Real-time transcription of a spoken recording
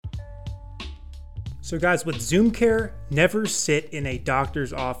So guys, with Zoom Care, never sit in a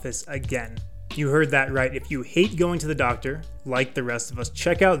doctor's office again. You heard that right. If you hate going to the doctor, like the rest of us,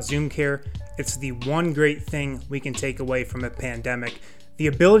 check out Zoom Care. It's the one great thing we can take away from a pandemic. The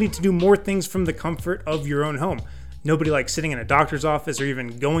ability to do more things from the comfort of your own home. Nobody likes sitting in a doctor's office or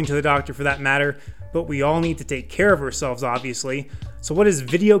even going to the doctor for that matter, but we all need to take care of ourselves, obviously. So what is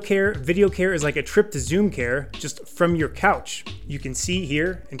Video Care? Video Care is like a trip to Zoom Care, just from your couch. You can see,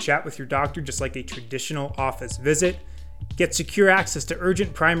 hear, and chat with your doctor just like a traditional office visit. Get secure access to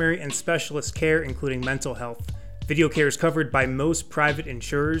urgent primary and specialist care, including mental health. Video Care is covered by most private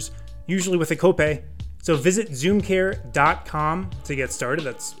insurers, usually with a copay. So visit zoomcare.com to get started.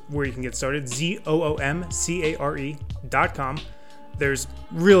 That's where you can get started. ZOOMCARE.com. There's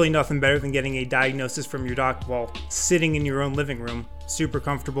really nothing better than getting a diagnosis from your doc while sitting in your own living room. Super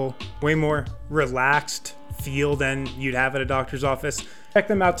comfortable, way more relaxed feel than you'd have at a doctor's office. Check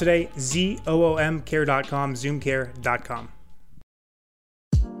them out today, ZOOMcare.com, zoomcare.com.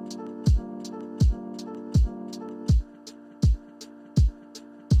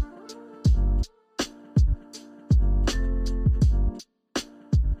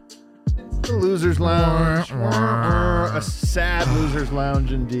 The Losers Lounge. A sad Losers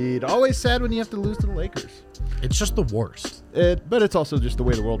Lounge indeed. Always sad when you have to lose to the Lakers. It's just the worst. But it's also just the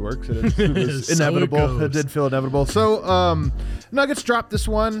way the world works. It is inevitable. It did feel inevitable. So Nuggets dropped this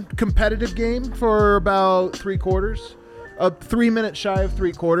one. Competitive game for about 3 quarters. 3 minutes shy of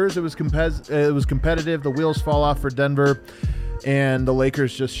 3 quarters. It was competitive. The wheels fall off for Denver. And the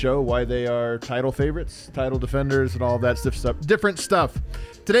Lakers just show why they are title favorites, title defenders, and all of that stuff. Different stuff.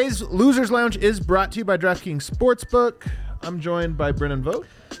 Today's Losers Lounge is brought to you by DraftKings Sportsbook. I'm joined by Brennan Vogt.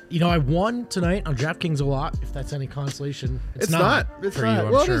 You know, I won tonight on DraftKings a lot, if that's any consolation. It's not. It's for not.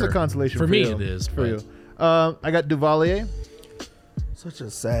 you, Well, sure. it is a consolation for you. me. It is for you. I got Duvalier. Such a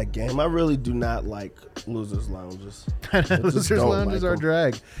sad game. I really do not like Losers Lounges. Losers Lounges are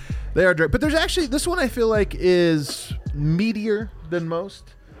drag. They are drag. But there's actually, this one I feel like is meatier than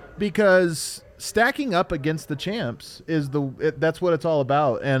most because stacking up against the champs is that's what it's all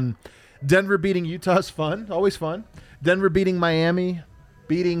about. And Denver beating Utah is fun, always fun. Denver beating Miami,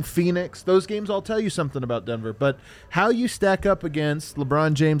 beating Phoenix, those games all tell you something about Denver. But how you stack up against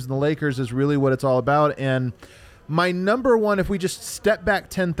LeBron James and the Lakers is really what it's all about. And my number one, if we just step back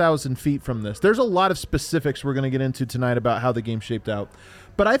 10,000 feet from this, there's a lot of specifics we're going to get into tonight about how the game shaped out.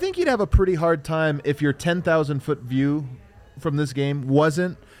 But I think you'd have a pretty hard time if your 10,000-foot view from this game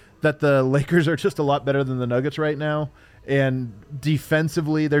wasn't that the Lakers are just a lot better than the Nuggets right now. And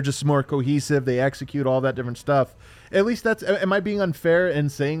defensively, they're just more cohesive. They execute all that different stuff. At least that's – am I being unfair in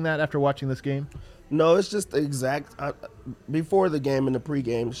saying that after watching this game? No, it's just the exact before the game in the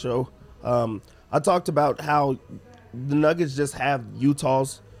pregame show, I talked about how the Nuggets just have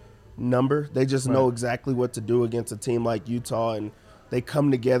Utah's number. They just know exactly what to do against a team like Utah, and they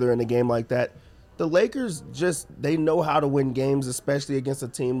come together in a game like that. The Lakers they know how to win games, especially against a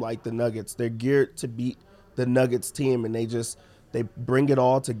team like the Nuggets. They're geared to beat the Nuggets team, and they bring it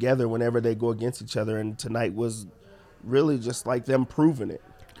all together whenever they go against each other, and tonight was really just like them proving it.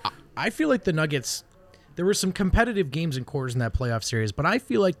 I feel like the Nuggets, there were some competitive games and quarters in that playoff series, but I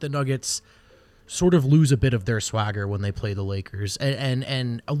feel like the Nuggets sort of lose a bit of their swagger when they play the Lakers,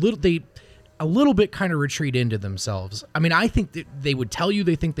 and a little bit kind of retreat into themselves. I mean, I think that they would tell you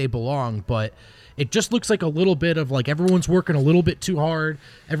they think they belong, but it just looks like a little bit of like everyone's working a little bit too hard.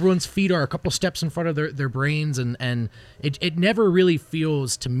 Everyone's feet are a couple steps in front of their brains, and it never really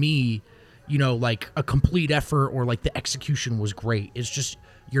feels to me, you know, like a complete effort or like the execution was great. It's just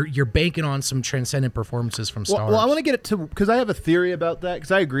you're banking on some transcendent performances from stars. Well, I want to get it to, because I have a theory about that,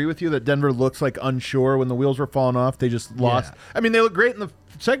 because I agree with you that Denver looks like unsure when the wheels were falling off. They just lost. Yeah. I mean, they look great in the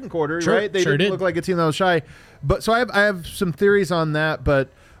second quarter, right? They didn't look like a team that was shy. But so I have some theories on that,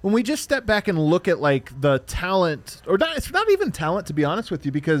 but when we just step back and look at like the talent, or not, it's not even talent, to be honest with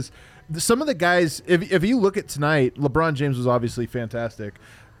you, because some of the guys, if you look at tonight, LeBron James was obviously fantastic.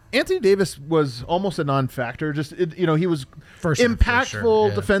 Anthony Davis was almost a non-factor. He was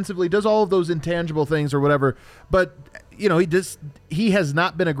impactful defensively, does all of those intangible things or whatever. But he has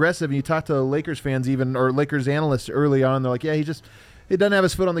not been aggressive. And you talk to Lakers fans or Lakers analysts early on, they're like, yeah, he doesn't have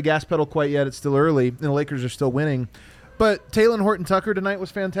his foot on the gas pedal quite yet. It's still early, and the Lakers are still winning. But Talen Horton-Tucker tonight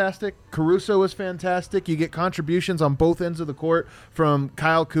was fantastic. Caruso was fantastic. You get contributions on both ends of the court from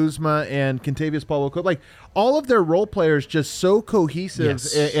Kyle Kuzma and Kentavious Caldwell-Pope. Like, all of their role players just so cohesive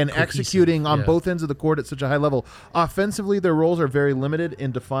and executing on both ends of the court at such a high level. Offensively, their roles are very limited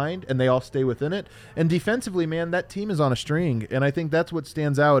and defined, and they all stay within it. And defensively, man, that team is on a string. And I think that's what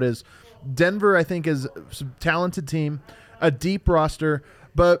stands out is Denver, I think, is a talented team, a deep roster,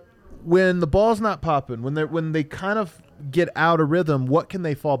 but when the ball's not popping, when they kind of get out of rhythm, what can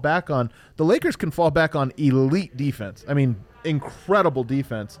they fall back on? The Lakers can fall back on elite defense. I mean, incredible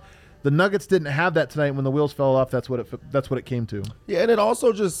defense. The Nuggets didn't have that tonight. When the wheels fell off, that's what it came to. Yeah, and it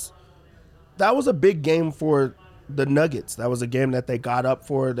also that was a big game for the Nuggets. That was a game that they got up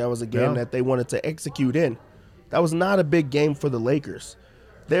for. That was a game that they wanted to execute in. That was not a big game for the Lakers.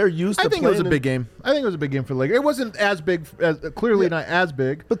 They're used to playing. I think it was a big game. I think it was a big game for the Lakers. It wasn't as big, clearly not as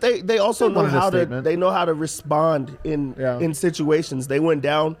big. But they also know how to respond in situations. They went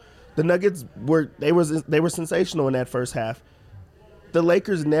down. The Nuggets were sensational in that first half. The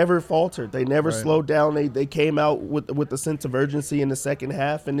Lakers never faltered. They never slowed down. They came out with a sense of urgency in the second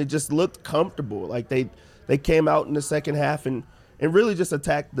half, and it just looked comfortable. Like they came out in the second half and really just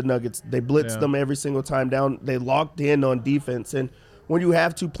attacked the Nuggets. They blitzed them every single time down. They locked in on defense. And when you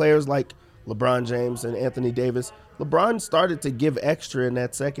have two players like LeBron James and Anthony Davis, LeBron started to give extra in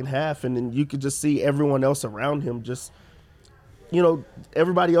that second half, and then you could just see everyone else around him just –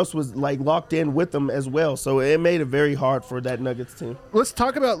 everybody else was like locked in with them as well. So it made it very hard for that Nuggets team. Let's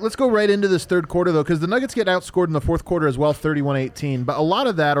go right into this third quarter, though, because the Nuggets get outscored in the fourth quarter as well, 31-18. But a lot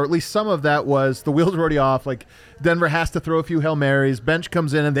of that, or at least some of that, was the wheels were already off. Like Denver has to throw a few Hail Marys. Bench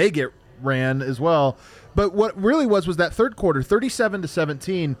comes in and they get ran as well. But what really was that third quarter,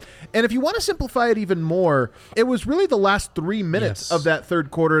 37-17. And if you want to simplify it even more, it was really the last 3 minutes of that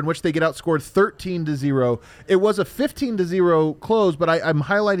third quarter in which they get outscored 13-0. It was a 15-0 close, but I'm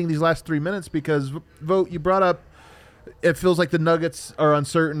highlighting these last 3 minutes because, Vogt, you brought up it feels like the Nuggets are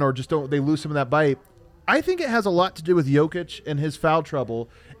uncertain or just they lose some of that bite. I think it has a lot to do with Jokic and his foul trouble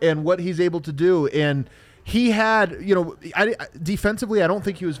and what he's able to do. And he had, defensively, I don't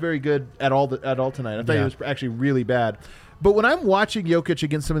think he was very good at all tonight. I thought he was actually really bad. But when I'm watching Jokic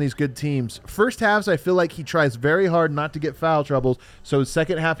against some of these good teams, first halves, I feel like he tries very hard not to get foul troubles. So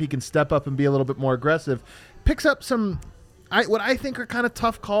second half, he can step up and be a little bit more aggressive. Picks up what I think are kind of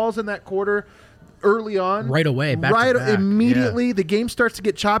tough calls in that quarter early on. Right away, back to back. Immediately, the game starts to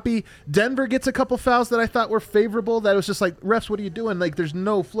get choppy. Denver gets a couple fouls that I thought were favorable. That was just like, refs, what are you doing? Like, there's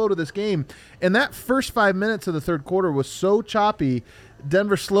no flow to this game. And that first 5 minutes of the third quarter was so choppy.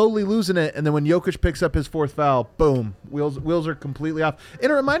 Denver slowly losing it, and then when Jokic picks up his fourth foul, boom, wheels are completely off.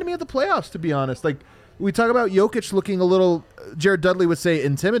 And it reminded me of the playoffs, to be honest. Like, we talk about Jokic looking a little, Jared Dudley would say,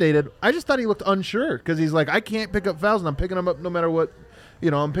 intimidated. I just thought he looked unsure because he's like, I can't pick up fouls, and I'm picking them up no matter what.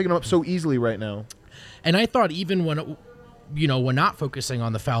 I'm picking them up so easily right now. And I thought even when not focusing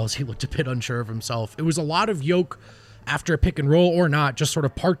on the fouls, he looked a bit unsure of himself. It was a lot of Yoke after a pick and roll or not, just sort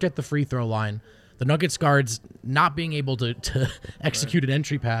of parked at the free throw line. The Nuggets guards not being able to execute an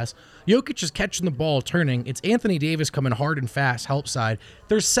entry pass. Jokic is catching the ball, turning. It's Anthony Davis coming hard and fast, help side.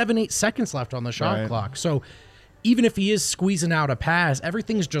 There's 7-8 seconds left on the shot clock. So even if he is squeezing out a pass,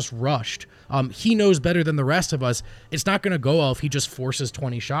 everything's just rushed. He knows better than the rest of us. It's not going to go well if he just forces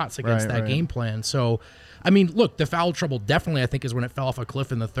 20 shots against that game plan. So, I mean, look, the foul trouble definitely, I think, is when it fell off a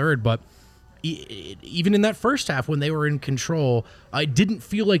cliff in the third. But even in that first half, when they were in control, I didn't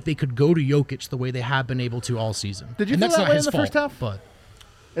feel like they could go to Jokic the way they have been able to all season. Did you feel that way in the first half? But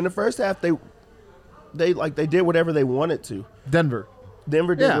in the first half, they did whatever they wanted to. Denver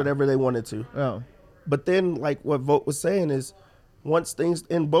did whatever they wanted to. Oh. But then, like what Vogt was saying is, once things,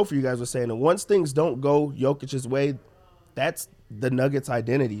 and both of you guys were saying it, once things don't go Jokic's way, that's the Nuggets'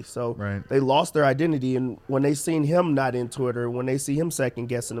 identity. So they lost their identity, and when they seen him not into it, or when they see him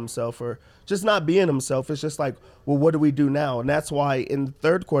second-guessing himself, or just not being himself, it's just like, well, what do we do now? And that's why in the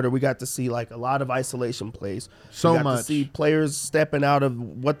third quarter we got to see like a lot of isolation plays. We got to see players stepping out of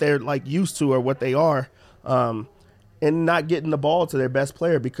what they're like used to or what they are, and not getting the ball to their best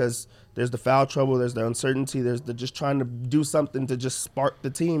player because there's the foul trouble, there's the uncertainty, there's the just trying to do something to just spark the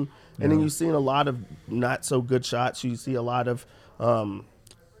team. And then you've seen a lot of not so good shots. You see a lot of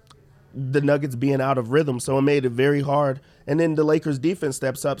the Nuggets being out of rhythm. So it made it very hard. And then the Lakers defense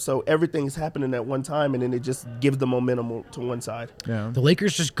steps up. So everything's happening at one time, and then it just gives the momentum to one side. Yeah. The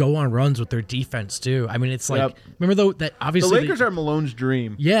Lakers just go on runs with their defense too. I mean, it's like, remember though, that obviously the Lakers are Malone's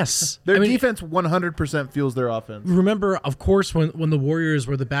dream. Yes. Their defense 100% fuels their offense. Remember, of course, when the Warriors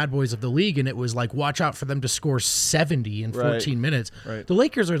were the bad boys of the league, and it was like, watch out for them to score 70 in 14 minutes. Right. The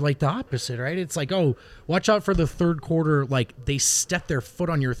Lakers are like the opposite, right? It's like, oh, watch out for the third quarter. Like, they step their foot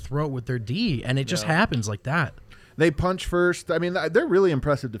on your throat with their D, and it just happens like that. They punch first. I mean, they're really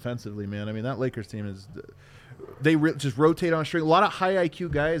impressive defensively, man. I mean, that Lakers team is – they just rotate on a string. A lot of high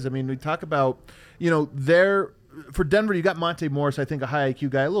IQ guys. I mean, we talk about, for Denver, you got Monte Morris, I think a high IQ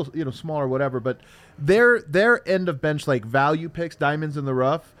guy, a little, smaller, whatever. But their end of bench, like value picks, diamonds in the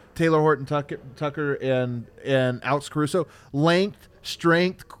rough, Taylor Horton Tucker and Alex Caruso, length,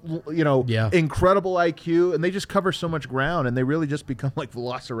 strength, incredible IQ, and they just cover so much ground, and they really just become like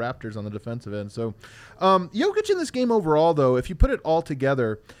velociraptors on the defensive end. So Jokic in this game overall, though, if you put it all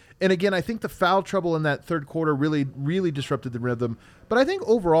together, and again, I think the foul trouble in that third quarter really, really disrupted the rhythm. But I think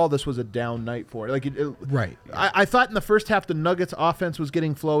overall this was a down night for it. Right. I thought in the first half the Nuggets offense was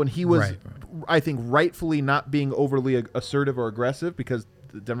getting flow, and he was, I think, rightfully not being overly assertive or aggressive because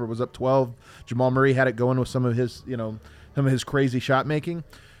Denver was up 12. Jamal Murray had it going with some of his crazy shot making.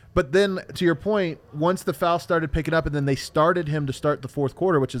 But then, to your point, once the foul started picking up and then they started him to start the fourth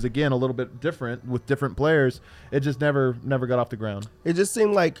quarter, which is, again, a little bit different with different players, it just never got off the ground. It just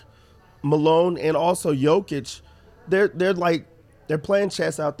seemed like Malone and also Jokic, they're playing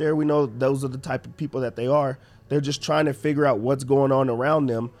chess out there. We know those are the type of people that they are. They're just trying to figure out what's going on around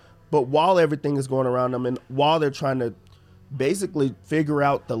them. But while everything is going around them and while they're trying to basically figure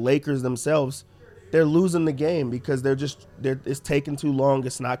out the Lakers themselves, they're losing the game because it's taking too long.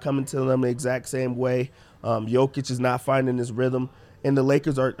 It's not coming to them the exact same way. Jokic is not finding his rhythm, and the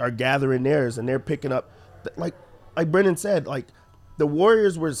Lakers are gathering theirs, and they're picking up. Like Brendan said, like the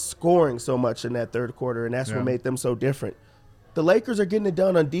Warriors were scoring so much in that third quarter, and that's what made them so different. The Lakers are getting it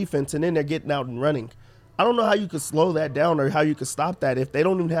done on defense, and then they're getting out and running. I don't know how you could slow that down or how you could stop that. If they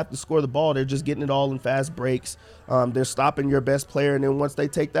don't even have to score the ball, they're just getting it all in fast breaks. They're stopping your best player, and then once they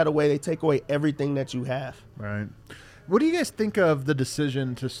take that away, they take away everything that you have. Right. What do you guys think of the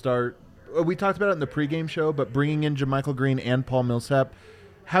decision to start? We talked about it in the pregame show, but bringing in JaMychal Green and Paul Millsap,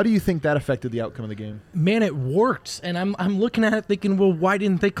 how do you think that affected the outcome of the game? Man, it worked, and I'm looking at it thinking, well, why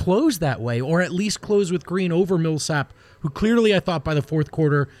didn't they close that way, or at least close with Green over Millsap, who clearly I thought by the fourth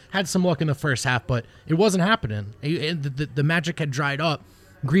quarter had some luck in the first half, but it wasn't happening. The magic had dried up.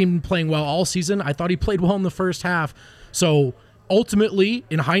 Green playing well all season. I thought he played well in the first half. So ultimately,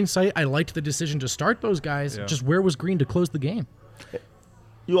 in hindsight, I liked the decision to start those guys. Yeah. Just where was Green to close the game?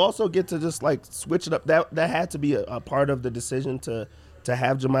 You also get to just like switch it up. That had to be a part of the decision to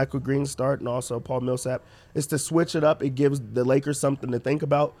have JaMychal Green start and also Paul Millsap. Is to switch it up. It gives the Lakers something to think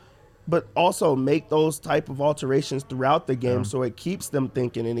about. But also make those type of alterations throughout the game so it keeps them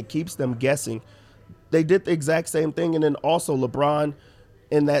thinking and it keeps them guessing. They did the exact same thing, and then also LeBron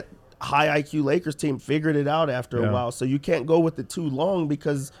and that high IQ Lakers team figured it out after a while. So you can't go with it too long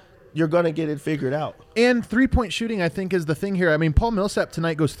because you're going to get it figured out. And three-point shooting, I think, is the thing here. I mean, Paul Millsap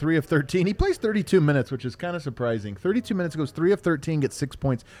tonight goes 3 of 13. He plays 32 minutes, which is kind of surprising. 32 minutes, goes 3 of 13, gets 6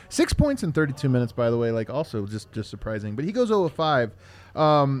 points. 6 points in 32 minutes, by the way, like also just surprising. But he goes 0 of 5.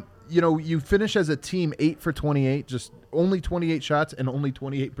 You finish as a team 8 for 28, just only 28 shots and only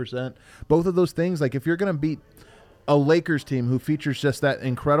 28%. Both of those things, like if you're going to beat a Lakers team who features just that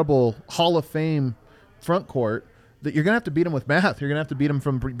incredible Hall of Fame front court, that you're going to have to beat them with math. You're going to have to beat them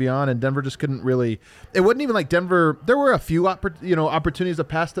from beyond, and Denver just couldn't really – it wasn't even like Denver – there were a few opportunities of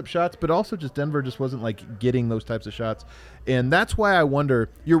passed up shots, but also just Denver just wasn't like getting those types of shots. And that's why I wonder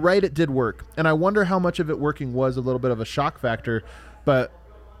 – you're right, it did work. And I wonder how much of it working was a little bit of a shock factor. But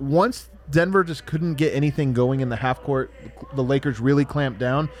once Denver just couldn't get anything going in the half court, the Lakers really clamped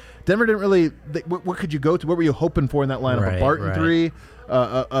down. Denver didn't really – what could you go to? What were you hoping for in that lineup? A Barton 3?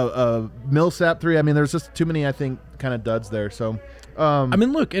 A Millsap 3. I mean, there's just too many, I think, kind of duds there. So, I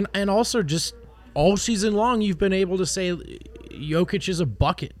mean, look, and also just all season long, you've been able to say Jokic is a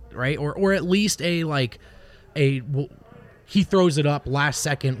bucket, right? Or at least he throws it up last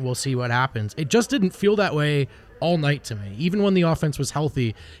second. We'll see what happens. It just didn't feel that way all night to me. Even when the offense was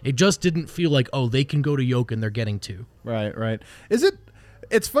healthy, it just didn't feel like, oh, they can go to Jokic and they're getting 2. Right.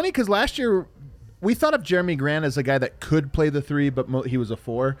 It's funny because last year we thought of Jeremy Grant as a guy that could play the 3, but he was a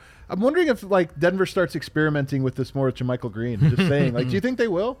 4. I'm wondering if like Denver starts experimenting with this more with JaMychal Green. Just saying, like, do you think they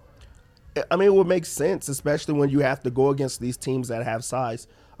will? I mean, it would make sense, especially when you have to go against these teams that have size.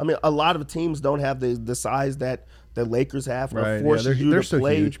 I mean, a lot of teams don't have the size that the Lakers have, or forces you to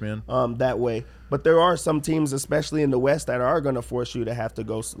play so huge, man. That way. But there are some teams, especially in the West, that are going to force you to have to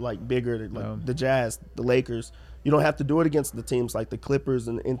go like bigger, like the Jazz, the Lakers. You don't have to do it against the teams like the Clippers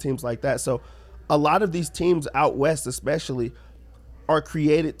and teams like that. So a lot of these teams out West especially are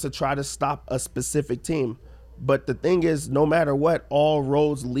created to try to stop a specific team. But the thing is, no matter what, all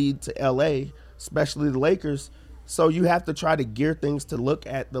roads lead to L.A., especially the Lakers. So you have to try to gear things to look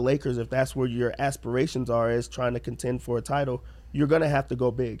at the Lakers if that's where your aspirations are, is trying to contend for a title. You're going to have to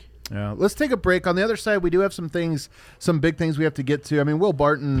go big. Yeah. Let's take a break. On the other side, we do have some big things we have to get to. I mean, Will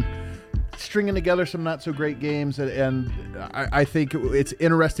Barton stringing together some not so great games, and I think it's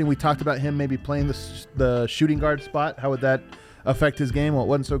interesting. We talked about him maybe playing the shooting guard spot. How would that affect his game. Well, it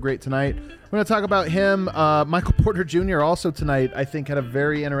wasn't so great tonight. We're going to talk about him. Michael Porter Jr. also tonight, I think, had a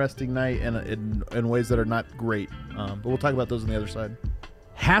very interesting night in ways that are not great. But we'll talk about those on the other side.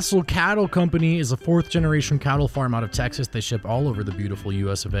 Hassel Cattle Company is a fourth-generation cattle farm out of Texas. They ship all over the beautiful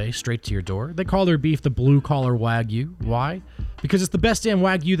U.S. of A. straight to your door. They call their beef the blue-collar Wagyu. Why? Because it's the best damn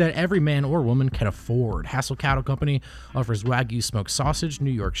Wagyu that every man or woman can afford. Hassel Cattle Company offers Wagyu smoked sausage, New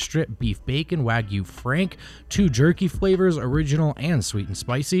York strip, beef bacon, Wagyu Frank, 2 jerky flavors, original and sweet and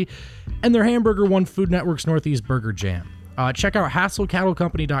spicy, and their hamburger won Food Network's Northeast Burger Jam. Check out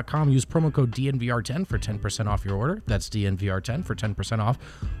HassleCattleCompany.com. Use promo code DNVR10 for 10% off your order. That's DNVR10 for 10% off.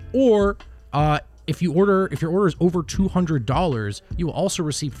 Or if your order is over $200, you will also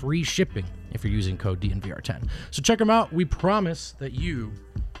receive free shipping if you're using code DNVR10. So check them out. We promise that you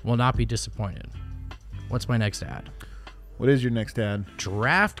will not be disappointed. What's my next ad? What is your next ad?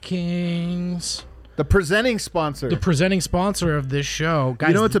 DraftKings. The presenting sponsor. The presenting sponsor of this show. Guys,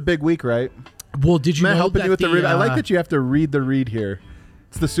 you know it's a big week, right? Well, did you know helping that you with the read? I like that you have to read the read here.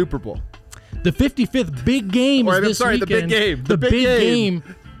 It's the Super Bowl. The 55th big game is this weekend. The big game. The big game.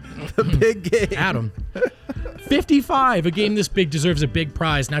 The big game. Adam. 55. A game this big deserves a big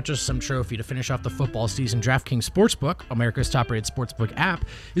prize, not just some trophy. To finish off the football season, DraftKings Sportsbook, America's top-rated sportsbook app,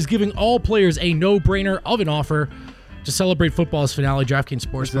 is giving all players a no-brainer of an offer. To celebrate football's finale, DraftKings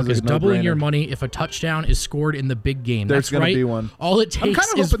Sportsbook is doubling your money if a touchdown is scored in the big game. There's That's right. Be one. All it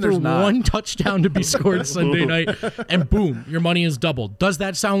takes is for one touchdown to be scored Sunday night, and boom, your money is doubled. Does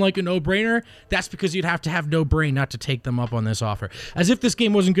that sound like a no-brainer? That's because you'd have to have no brain not to take them up on this offer. As if this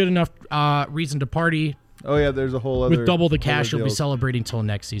game wasn't good enough reason to party. Oh, yeah, there's a whole other... With double the cash you'll be celebrating till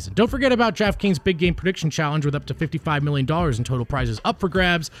next season. Don't forget about DraftKings Big Game Prediction Challenge with up to $55 million in total prizes up for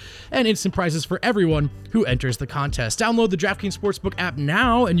grabs and instant prizes for everyone who enters the contest. Download the DraftKings Sportsbook app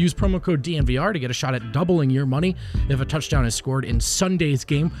now and use promo code DNVR to get a shot at doubling your money if a touchdown is scored in Sunday's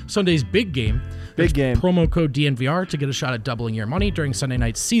game, Sunday's big game. Big game. Promo code DNVR to get a shot at doubling your money during Sunday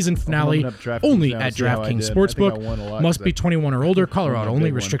night's season finale only at DraftKings Sportsbook. Must be 21 or older. Colorado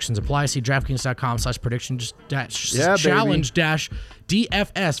only. Restrictions apply. See DraftKings.com/prediction challenge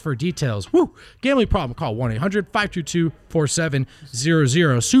DFS for details. Woo! Gambling problem? Call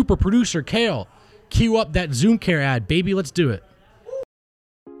 1-800-522-4700. Super producer Kale, cue up that Zoom Care ad, baby. Let's do it.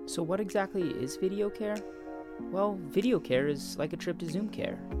 So what exactly is video care? Well, video care is like a trip to Zoom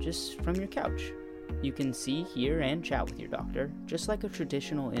Care, just from your couch. You can see, hear, and chat with your doctor, just like a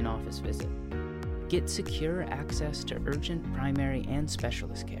traditional in-office visit. Get secure access to urgent, primary, and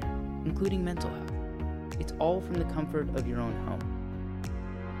specialist care, including mental health. It's all from the comfort of your own home.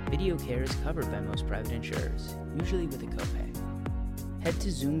 Video care is covered by most private insurers, usually with a copay. Head to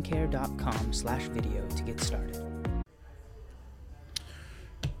zoomcare.com/video to get started.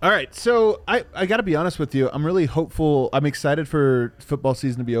 All right, so I got to be honest with you. I'm really hopeful. I'm excited for football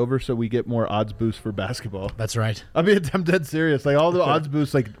season to be over so we get more odds boosts for basketball. That's right. I mean, I'm dead serious. Like, all the odds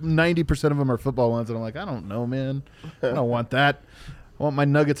boosts, like 90% of them are football ones, and I'm like, I don't know, man. I don't want that. I want my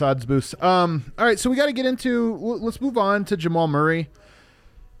Nuggets odds boost. All right, so we got to get into. Let's move on to Jamal Murray.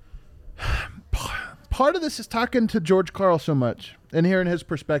 Part of this is talking to George Karl so much and hearing his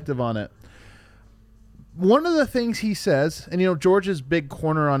perspective on it. One of the things he says, and George's big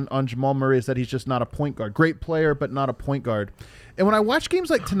corner on Jamal Murray is that he's just not a point guard. Great player, but not a point guard. And when I watch games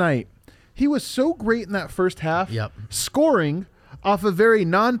like tonight, he was so great in that first half, scoring off of very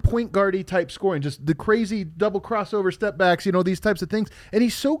non-point guardy type scoring, just the crazy double crossover step backs, these types of things. And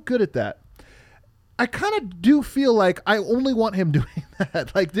he's so good at that. I kind of do feel like I only want him doing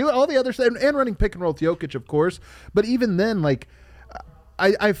that. Like, do all the other stuff, and running pick and roll with Jokic, of course. But even then, like,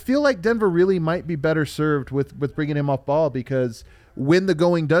 I feel like Denver really might be better served with bringing him off ball, because when the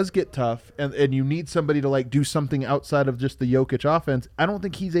going does get tough and you need somebody to like do something outside of just the Jokic offense, I don't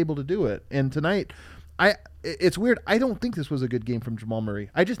think he's able to do it. And tonight, it's weird. I don't think this was a good game from Jamal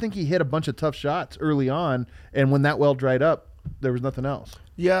Murray. I just think he hit a bunch of tough shots early on, and when that well dried up, there was nothing else.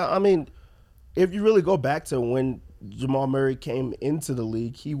 Yeah, I mean, if you really go back to when Jamal Murray came into the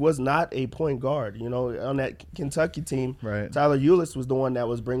league, he was not a point guard. On that Kentucky team, right, Tyler Ulis was the one that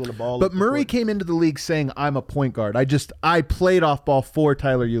was bringing the ball. But Murray came into the league saying, I'm a point guard. I played off ball for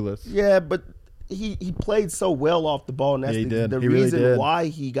Tyler Ulis. Yeah, but he played so well off the ball, and that's the reason why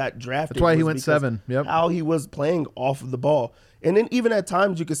he got drafted. That's why he went 7. Yep. How he was playing off of the ball. And then even at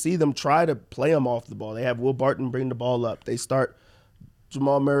times you could see them try to play him off the ball. They have Will Barton bring the ball up. They start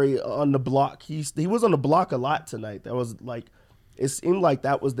Jamal Murray on the block. He was on the block a lot tonight. That was like, it seemed like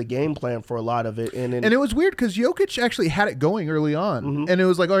that was the game plan for a lot of it. And it was weird because Jokic actually had it going early on. Mm-hmm. And it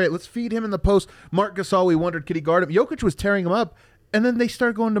was like, all right, let's feed him in the post. Marc Gasol, we wondered, could he guard him? Jokic was tearing him up. And then they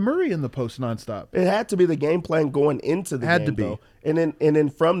start going to Murray in the post nonstop. It had to be the game plan going into the game, though. And then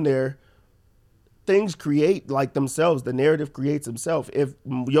from there, things create like themselves. The narrative creates itself. If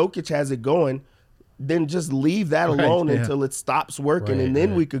Jokic has it going, then just leave that alone until it stops working, and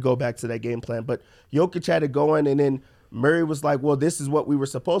then we could go back to that game plan. But Jokic had it going, and then Murray was like, well, this is what we were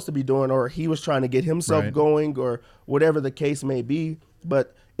supposed to be doing, or he was trying to get himself going, or whatever the case may be.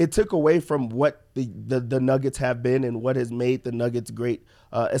 But it took away from what the Nuggets have been and what has made the Nuggets great,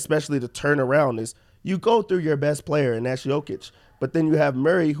 especially the turnaround is you go through your best player, and that's Jokic. But then you have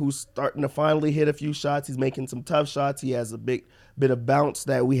Murray, who's starting to finally hit a few shots. He's making some tough shots. He has a big bit of bounce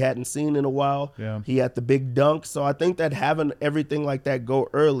that we hadn't seen in a while. Yeah. He had the big dunk. So I think that having everything like that go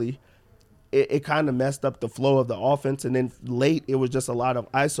early, it kind of messed up the flow of the offense. And then late, it was just a lot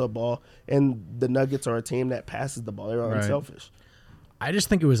of ISO ball. And the Nuggets are a team that passes the ball. They're unselfish. I just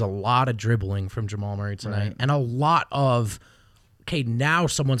think it was a lot of dribbling from Jamal Murray tonight, and a lot of, okay, now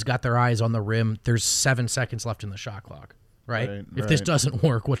someone's got their eyes on the rim. There's 7 seconds left in the shot clock, right? If this doesn't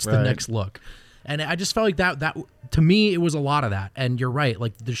work, what's the next look? And I just felt like that to me, it was a lot of that. And you're right,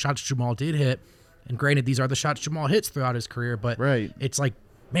 like the shots Jamal did hit, and granted, these are the shots Jamal hits throughout his career, but it's like,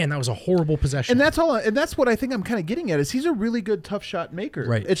 man, that was a horrible possession. And that's all. And that's what I think I'm kind of getting at is he's a really good tough shot maker.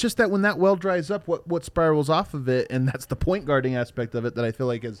 Right. It's just that when that well dries up, what spirals off of it, and that's the point guarding aspect of it that I feel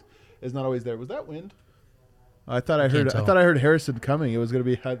like is not always there. Was that wind? I thought I heard Harrison coming. It was going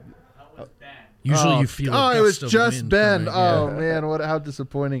to be. Usually you feel. Oh, it was just Ben. Oh man, how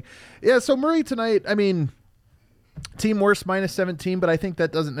disappointing. Yeah. So Murray tonight. I mean, team worst -17, but I think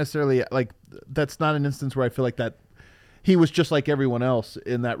that doesn't necessarily that's not an instance where I feel like that. He was just like everyone else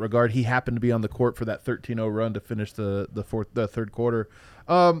in that regard. He happened to be on the court for that 13-0 run to finish the third quarter.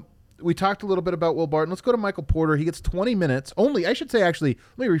 We talked a little bit about Will Barton. Let's go to Michael Porter. He gets 20 minutes. Only, I should say, actually,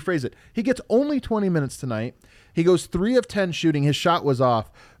 let me rephrase it. He gets only 20 minutes tonight. He goes 3 of 10 shooting. His shot was off.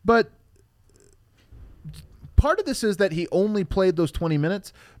 But part of this is that he only played those 20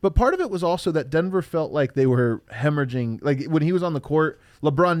 minutes, but part of it was also that Denver felt like they were hemorrhaging. Like when he was on the court,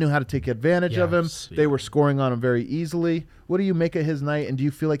 LeBron knew how to take advantage of him. They were scoring on him very easily. What do you make of his night, and do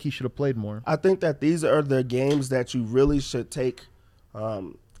you feel like he should have played more? I think that these are the games that you really should take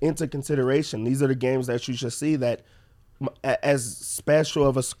into consideration. These are the games that you should see that as special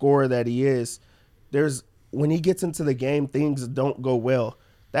of a scorer that he is, when he gets into the game, things don't go well.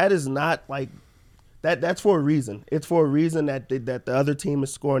 That is not like that's for a reason. It's for a reason that the other team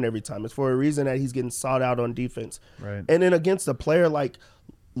is scoring every time. It's for a reason that he's getting sought out on defense. Right. And then against a player like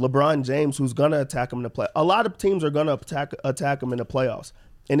LeBron James, who's going to attack him in the play. A lot of teams are going to attack him in the playoffs.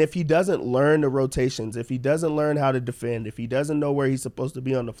 And if he doesn't learn the rotations, if he doesn't learn how to defend, if he doesn't know where he's supposed to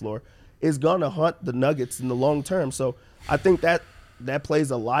be on the floor, it's going to hunt the Nuggets in the long term. So I think that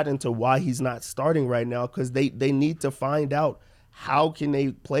plays a lot into why he's not starting right now, because they need to find out how can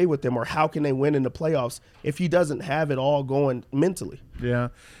they play with him or how can they win in the playoffs if he doesn't have it all going mentally. Yeah.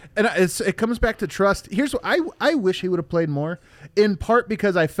 And it comes back to trust. Here's what I wish he would have played more, in part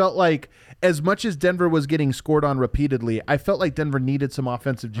because I felt like as much as Denver was getting scored on repeatedly, I felt like Denver needed some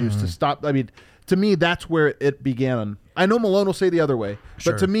offensive juice to stop. I mean, to me, that's where it began. I know Malone will say the other way,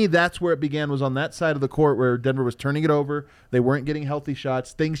 but to me, that's where it began, was on that side of the court where Denver was turning it over. They weren't getting healthy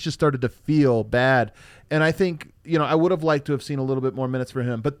shots. Things just started to feel bad. And I think, I would have liked to have seen a little bit more minutes for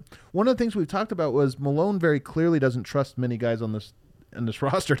him. But one of the things we've talked about was Malone very clearly doesn't trust many guys on this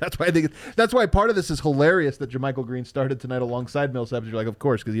roster. That's why part of this is hilarious that JaMychal Green started tonight alongside Millsap. You're like, of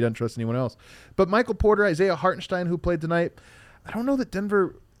course, because he doesn't trust anyone else. But Michael Porter, Isaiah Hartenstein, who played tonight, I don't know that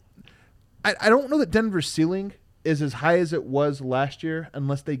Denver's ceiling is as high as it was last year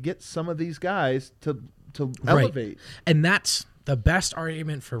unless they get some of these guys to elevate. And that's the best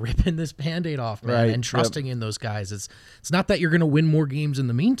argument for ripping this Band-Aid off, man, and trusting in those guys. It's not that you're going to win more games in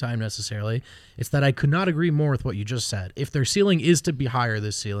the meantime necessarily. It's that I could not agree more with what you just said. If their ceiling is to be higher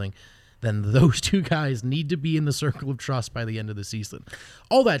this ceiling, then those two guys need to be in the circle of trust by the end of the season.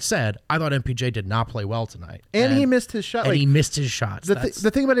 All that said, I thought MPJ did not play well tonight. And he missed his shot. And he missed his shots.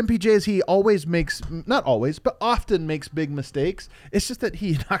 The thing about MPJ is he always makes, not always, but often makes big mistakes. It's just that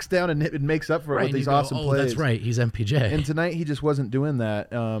he knocks down and it makes up for it with these awesome plays. That's right. He's MPJ. And tonight he just wasn't doing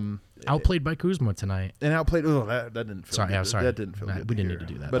that. Outplayed by Kuzma tonight. And outplayed. Oh, that didn't feel good. Sorry. That didn't feel good. We didn't need to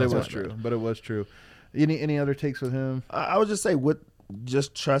do that. But it was true. Any other takes with him? I would just say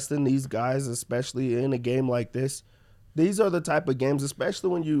just trusting these guys, especially in a game like this. These are the type of games,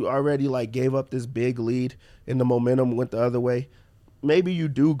 especially when you already gave up this big lead and the momentum went the other way. Maybe you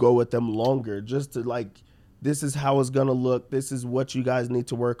do go with them longer just to this is how it's going to look. This is what you guys need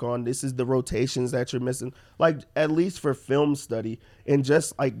to work on. This is the rotations that you're missing. Like, at least for film study and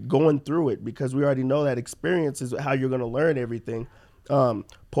just like going through it, because we already know that experience is how you're going to learn everything.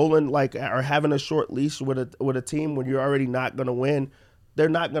 Pulling like, or having a short leash with a team when you're already not going to win, they're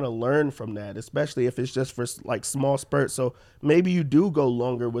not going to learn from that, especially if it's just for like small spurts. So maybe you do go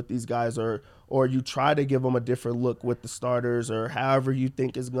longer with these guys, or you try to give them a different look with the starters, or however you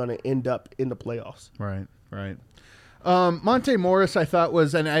think is going to end up in the playoffs. Right. Monte Morris, I thought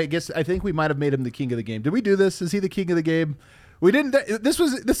was, and I think we might have made him the king of the game. Did we do this? Is he the king of the game? We didn't. This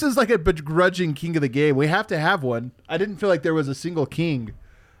is like a begrudging king of the game. We have to have one. I didn't feel like there was a single king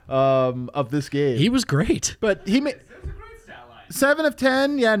of this game. He was great, but he made 7 of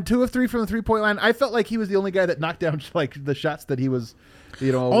 10, and 2 of 3 from the 3-point line. I felt like he was the only guy that knocked down like the shots that he was,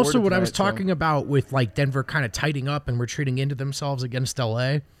 Also, what I was talking about with like Denver kind of tightening up and retreating into themselves against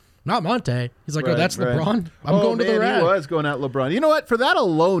LA. Not Monte. He's like, that's LeBron. I'm going to the rack. He was going at LeBron. You know what? For that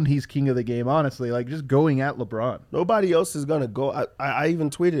alone, he's king of the game, honestly. Like, just going at LeBron. Nobody else is going to go. I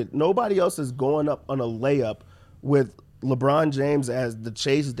even tweeted, nobody else is going up on a layup with LeBron James as the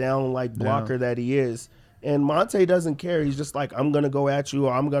chase down like blocker that he is. And Monte doesn't care. He's just like, I'm going to go at you,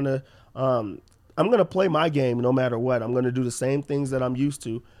 or I'm going to play my game no matter what. I'm going to do the same things that I'm used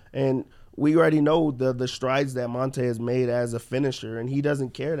to. And we already know the strides that Monte has made as a finisher, and he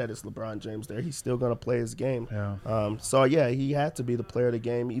doesn't care that it's LeBron James there. He's still going to play his game. Yeah. He had to be the player of the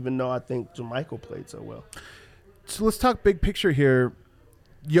game, even though I think JaMychal played so well. So let's talk big picture here.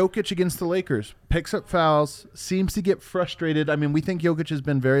 Jokic against the Lakers. Picks up fouls, seems to get frustrated. I mean, we think Jokic has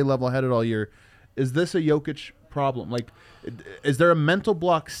been very level-headed all year. Is this a Jokic problem? Like, is there a mental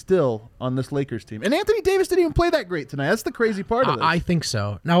block still on this Lakers team? And Anthony Davis didn't even play that great tonight. That's the crazy part of this. I think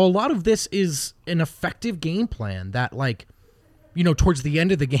so. Now, a lot of this is an effective game plan that, like, towards the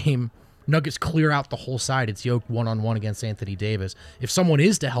end of the game, Nuggets clear out the whole side. It's Jokic one-on-one against Anthony Davis. If someone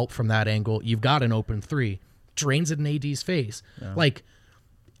is to help from that angle, you've got an open three. Drains it in AD's face. Yeah. Like,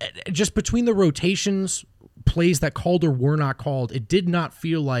 just between the rotations, plays that called or were not called, it did not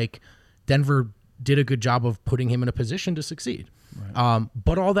feel like Denver did a good job of putting him in a position to succeed. Right.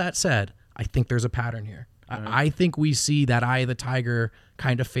 But all that said, I think there's a pattern here. Right. I think we see that eye of the tiger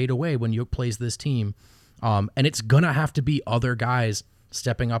kind of fade away when Jokic plays this team. And it's going to have to be other guys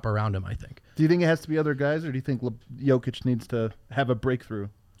stepping up around him, I think. Do you think it has to be other guys, or do you think Jokic needs to have a breakthrough?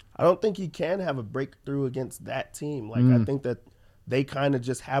 I don't think he can have a breakthrough against that team. Like, I think that they kind of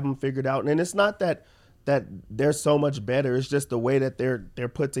just have him figured out. And it's not that they're so much better. It's just the way that they're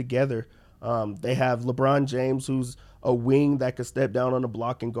put together. They have LeBron James, who's a wing that could step down on the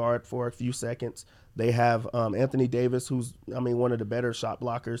block and guard for a few seconds. They have Anthony Davis, who's, one of the better shot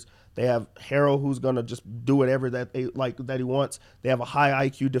blockers. They have Harrell, who's going to just do whatever that he wants. They have a high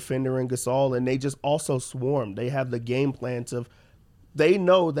IQ defender in Gasol, and they just also swarm. They have the game plans of, they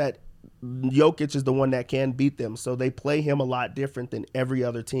know that Jokic is the one that can beat them, so they play him a lot different than every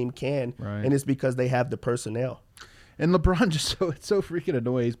other team can, and it's because they have the personnel. And LeBron it's so freaking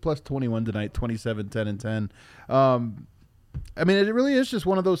annoying. He's plus 21 tonight, 27, 10, and 10. It really is just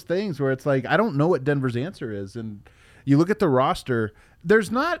one of those things where it's like, I don't know what Denver's answer is. And you look at the roster,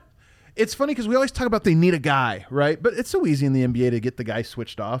 it's funny because we always talk about they need a guy, right? But it's so easy in the NBA to get the guy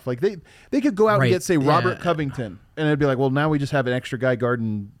switched off. Like they could go out and get, say, Robert Covington, and it'd be like, well, now we just have an extra guy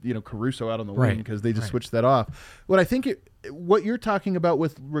guarding, Caruso out on the wing because they just switched that off. What you're talking about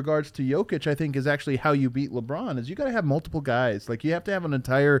with regards to Jokic, I think, is actually how you beat LeBron. Is you got to have multiple guys. Like, you have to have an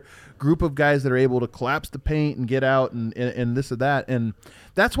entire group of guys that are able to collapse the paint and get out and this or that. And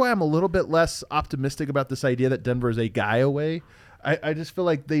that's why I'm a little bit less optimistic about this idea that Denver is a guy away. I just feel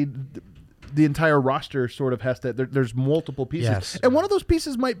like the entire roster sort of has to. There's multiple pieces, and one of those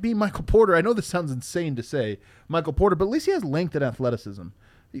pieces might be Michael Porter. I know this sounds insane to say Michael Porter, but at least he has length and athleticism.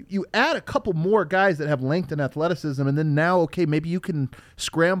 You add a couple more guys that have length and athleticism, and then now, okay, maybe you can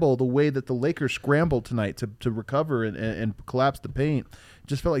scramble the way that the Lakers scrambled tonight to recover and collapse the paint. It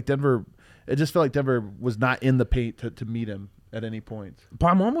just felt like Denver was not in the paint to meet him at any point. But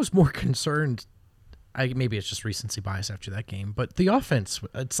I'm almost more concerned. Maybe it's just recency bias after that game, but the offense,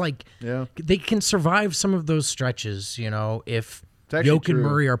 it's like they can survive some of those stretches, if Jokic and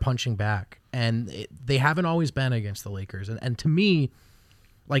Murray are punching back, and they haven't always been against the Lakers. And to me,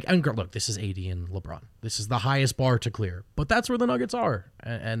 look, this is AD and LeBron. This is the highest bar to clear, but that's where the Nuggets are,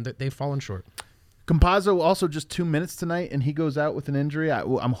 and they've fallen short. Campazzo also just 2 minutes tonight, and he goes out with an injury.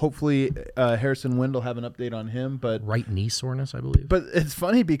 I'm hopefully Harrison Wind will have an update on him, but right knee soreness, I believe. But it's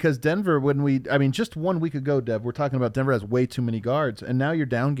funny because Denver, just 1 week ago, Dev, we're talking about Denver has way too many guards, and now you're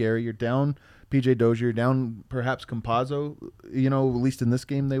down Gary, you're down PJ Dozier, down perhaps Campazzo, at least in this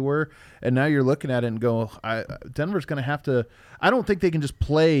game they were. And now you're looking at it and go, Denver's going to have to – I don't think they can just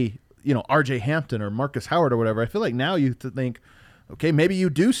play, R.J. Hampton or Marcus Howard or whatever. I feel like now you think, okay, maybe you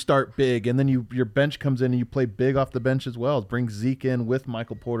do start big and then your bench comes in and you play big off the bench as well. Bring Zeke in with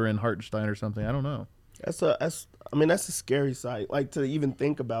Michael Porter and Hartenstein or something. I don't know. That's a scary sight. Like to even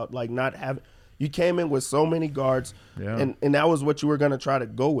think about, like not having. You came in with so many guards, and that was what you were going to try to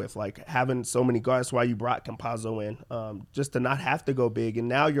go with, like having so many guards. That's why you brought Campazzo in, just to not have to go big. And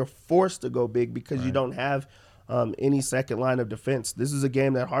now you're forced to go big because you don't have any second line of defense. This is a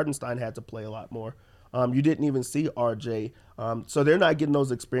game that Hartenstein had to play a lot more. You didn't even see RJ, so they're not getting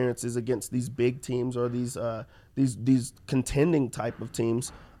those experiences against these big teams or these contending type of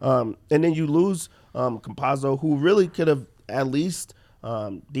teams. And then you lose Campazzo, who really could have at least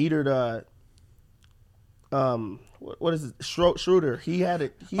detered. What is it? Schroeder. He had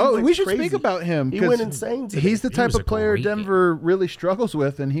it. We should speak about him. He went insane today. He's the type of player Denver really struggles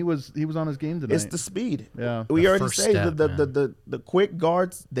with, and he was on his game tonight. It's the speed. Yeah, we already say the quick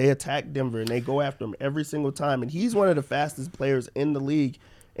guards, they attack Denver and they go after him every single time. And he's one of the fastest players in the league.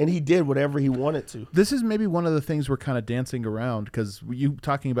 And he did whatever he wanted to. This is maybe one of the things we're kind of dancing around because you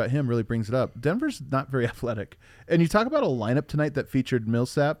talking about him really brings it up. Denver's not very athletic. And you talk about a lineup tonight that featured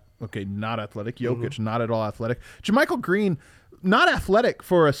Millsap. Okay, not athletic. Jokic, not at all athletic. JaMychal Green, not athletic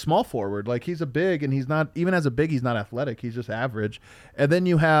for a small forward. Like he's a big and he's not, even as a big, he's not athletic. He's just average. And then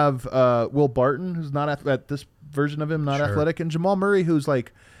you have Will Barton, who's not athletic. This version of him, not athletic. And Jamal Murray, who's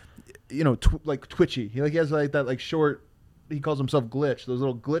like, like twitchy. He has like that like short, he calls himself glitch, those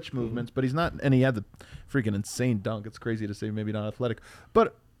little glitch movements, but he's not, and he had the freaking insane dunk. It's crazy to say maybe not athletic,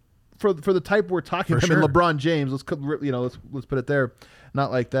 but for the type we're talking about, LeBron James, let's put it there,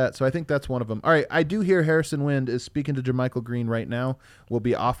 not like that. So I think that's one of them. All right, I do hear Harrison Wind is speaking to JaMychal Green right now. We'll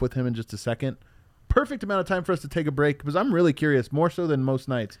be off with him in just a second. Perfect amount of time for us to take a break because I'm really curious, more so than most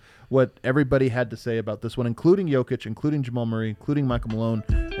nights, what everybody had to say about this one, including Jokic, including Jamal Murray, including Michael Malone,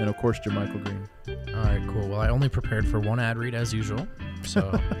 and of course JaMychal Green. All right, cool. Well, I only prepared for one ad read as usual,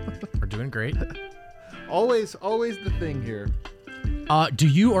 so we're doing great. Always the thing here. Do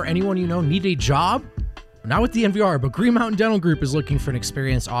you or anyone you know need a job? Not with DNVR, but Green Mountain Dental Group is looking for an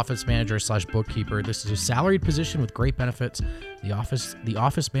experienced office manager / bookkeeper. This is a salaried position with great benefits. The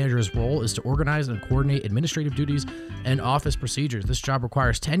office manager's role is to organize and coordinate administrative duties and office procedures. This job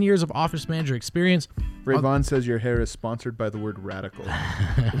requires 10 years of office manager experience. Ray Vaughn says your hair is sponsored by the word radical.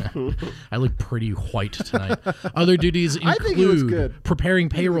 I look pretty white tonight. Other duties include preparing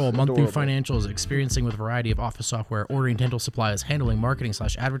payroll, monthly financials, experiencing with a variety of office software, ordering dental supplies, handling marketing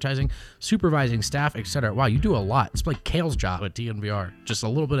 / advertising, supervising staff, etc. Wow, you do a lot. It's like Kale's job at DNVR. Just a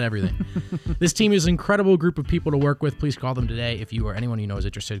little bit of everything. This team is an incredible group of people to work with. Please call them today. If you or anyone you know is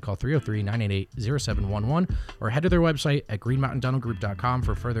interested, call 303-988-0711 or head to their website at greenmountaindentalgroup.com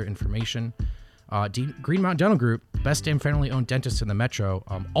for further information. Green Mountain Dental Group, best damn family-owned dentist in the metro.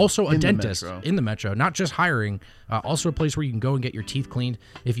 Also a dentist in the metro, not just hiring. Also a place where you can go and get your teeth cleaned.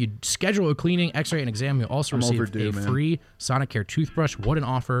 If you schedule a cleaning, x-ray, and exam, you'll also receive free Sonicare toothbrush. What an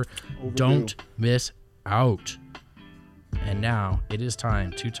offer. Don't miss out. And now it is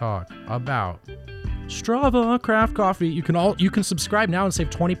time to talk about Strava Craft Coffee. You can subscribe now and save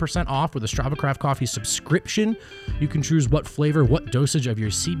 20% off with a Strava Craft Coffee subscription. You can choose what flavor, what dosage of your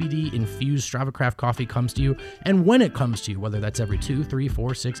CBD infused Strava Craft coffee comes to you and when it comes to you, whether that's every 2, 3,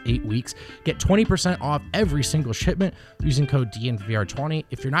 4, 6, 8 weeks. Get 20% off every single shipment using code DNVR20.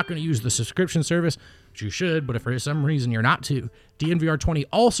 If you're not going to use the subscription service, which you should, but if for some reason you're not to, DNVR20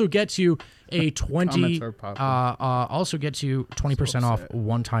 also gets you a 20% off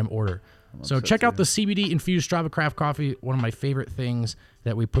one-time order. So check out the CBD infused Strava Craft Coffee, one of my favorite things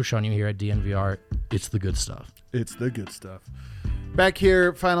that we push on you here at DNVR. It's the good stuff. It's the good stuff. Back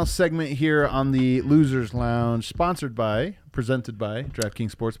here, final segment here on the Losers Lounge, presented by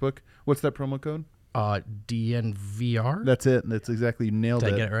DraftKings Sportsbook. What's that promo code? DNVR. That's it. That's exactly, you nailed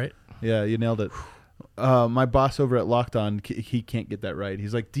it. Did I get it right? Yeah, you nailed it. My boss over at Locked On, he can't get that right.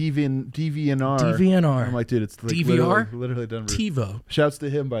 He's like DVNR. DVNR. I'm like, dude, it's like DVR? literally Denver. TiVo. Shouts to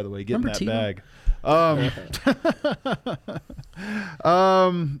him, by the way, getting that bag.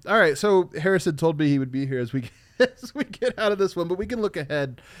 All right, so Harrison told me he would be here as we get out of this one, but we can look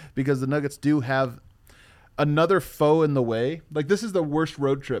ahead because the Nuggets do have another foe in the way. Like, this is the worst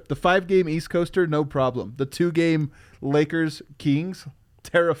road trip. The 5-game East Coaster, no problem. The 2-game Lakers-Kings,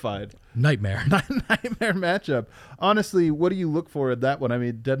 terrified. Nightmare matchup. Honestly, what do you look for in that one? I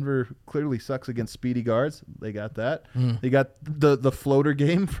mean, Denver clearly sucks against speedy guards. They got that. They got the floater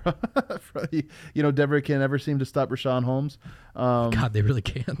game from Denver can't ever seem to stop Rashawn Holmes. God, they really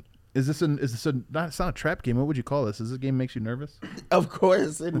can. Is this not? It's not a trap game. What would you call this? Is this game makes you nervous? Of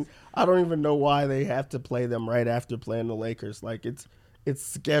course, and I don't even know why they have to play them right after playing the Lakers. Like it's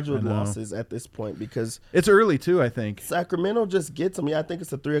scheduled losses at this point because it's early too. I think Sacramento just gets them. Yeah, I think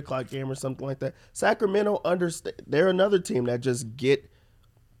it's a 3:00 game or something like that. Sacramento they're another team that just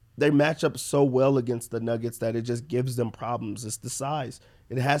they match up so well against the Nuggets that it just gives them problems. It's the size.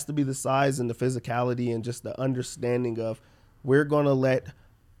 It has to be the size and the physicality and just the understanding of we're gonna let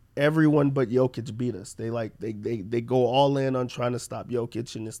everyone but Jokic beat us. They go all in on trying to stop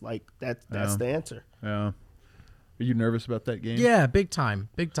Jokic, and it's like that's the answer. Yeah. Are you nervous about that game? Yeah, big time.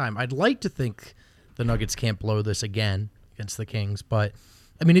 I'd like to think the Nuggets can't blow this again against the Kings, but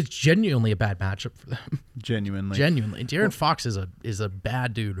I mean it's genuinely a bad matchup for them. Genuinely. De'Aaron Fox is a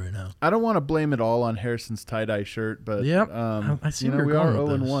bad dude right now. I don't want to blame it all on Harrison's tie-dye shirt, but I see we are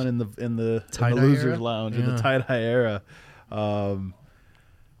 0-1 in the losers era? lounge in the tie-dye era.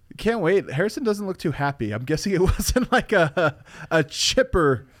 Can't wait. Harrison doesn't look too happy. I'm guessing it wasn't like a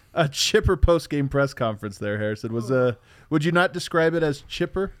chipper post game press conference there. Harrison would you not describe it as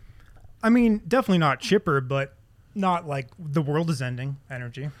chipper? I mean, definitely not chipper, but not like the world is ending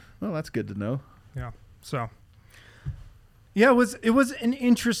energy. Well, that's good to know. Yeah. So, yeah, it was an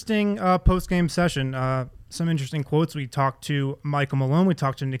interesting post game session. Some interesting quotes. We talked to Michael Malone, we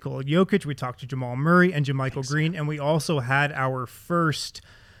talked to Nikola Jokic, we talked to Jamal Murray and JaMychal Green, and we also had our first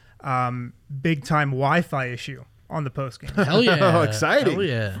big time Wi-Fi issue on the post game. Hell yeah! Oh, exciting! Hell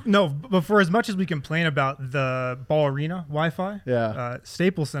yeah! No, but for as much as we complain about the Ball Arena Wi-Fi,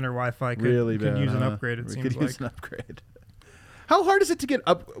 Staples Center Wi-Fi could use an upgrade. It seems like an upgrade. How hard is it to get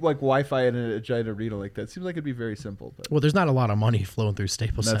up like Wi-Fi in a giant arena like that? It seems like it'd be very simple. But. Well, there's not a lot of money flowing through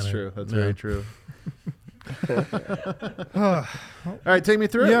Staples Center. That's true. That's very true. All right, take me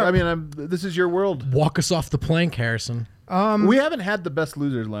through it. I mean, this is your world. Walk us off the plank, Harrison. We haven't had the best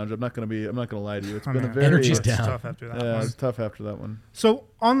losers lounge. I'm not gonna lie to you. It's been a very energy's down. Tough after that. Yeah, it's tough after that one. So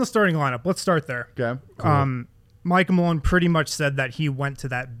on the starting lineup, let's start there. Okay. Cool. Michael Malone pretty much said that he went to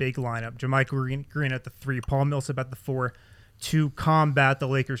that big lineup. JaMychal Green at the 3, Paul Millsap at the 4, to combat the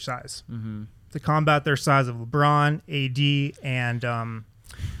Lakers' size. Mm-hmm. To combat their size of LeBron, AD, and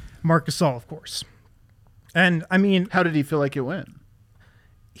Marc Gasol, of course. And I mean, how did he feel like it went?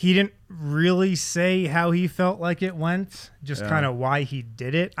 He didn't really say how he felt like it went, just kind of why he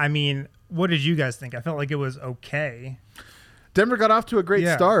did it. I mean, what did you guys think? I felt like it was okay. Denver got off to a great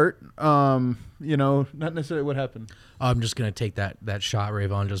start. Not necessarily what happened. I'm just going to take that shot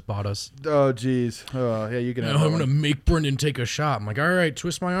Rayvon just bought us. Oh, geez. Oh, yeah, you can have I'm going to make Brendan take a shot. I'm like, all right,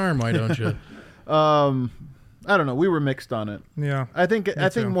 twist my arm, why don't you? I don't know. We were mixed on it. Yeah, I think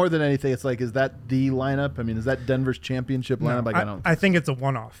more than anything, it's like, is that the lineup? I mean, is that Denver's championship lineup? No, I think it's a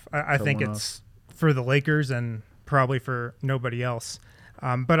one-off. I think it's for the Lakers and probably for nobody else.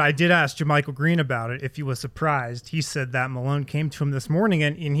 But I did ask JaMychal Green about it, if he was surprised. He said that Malone came to him this morning,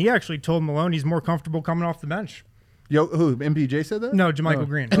 and he actually told Malone he's more comfortable coming off the bench. Yo, who? MPJ said that? No, JaMychal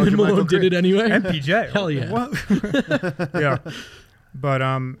Green. And then Malone did it anyway? MPJ. Hell yeah. Yeah. But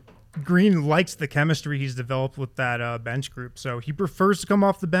Green likes the chemistry he's developed with that bench group. So he prefers to come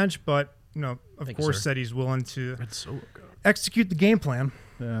off the bench, but, of course, said he's willing to execute the game plan.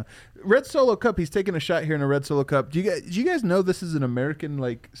 Yeah. Red Solo Cup. He's taking a shot here in a Red Solo Cup. Do you guys know this is an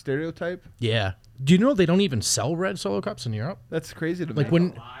American stereotype? Yeah. Do you know they don't even sell Red Solo Cups in Europe? That's crazy to me. Like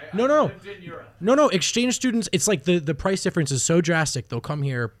when No, exchange students, it's like the price difference is so drastic. They'll come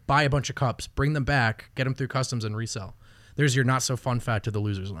here, buy a bunch of cups, bring them back, get them through customs and resell. There's your not so fun fact to the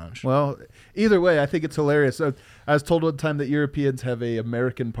Losers Lounge. Well, either way, I think it's hilarious. So, I was told one time that Europeans have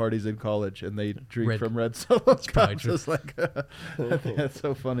American parties in college and they drink from Red Solo Cups. It's like, I think that's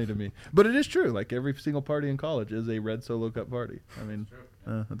so funny to me. But it is true. Like every single party in college is a Red Solo Cup party. I mean,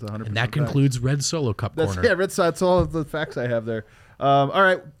 that's 100%. And that concludes Red Solo Cup corner. Yeah, Red Solo. That's all of the facts I have there. All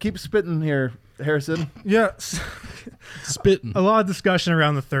right, keep spitting here, Harrison. Yeah, spitting. A lot of discussion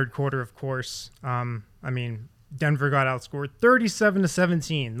around the third quarter, of course. I mean, Denver got outscored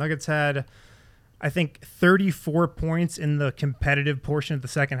 37-17. Nuggets had, I think, 34 points in the competitive portion of the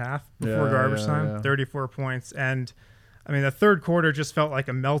second half before garbage time. 34 points. And, I mean, the third quarter just felt like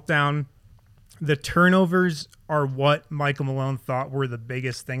a meltdown. The turnovers are what Michael Malone thought were the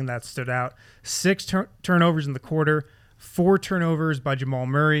biggest thing that stood out. 6 turnovers in the quarter, 4 turnovers by Jamal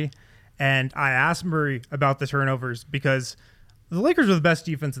Murray. And I asked Murray about the turnovers because the Lakers are the best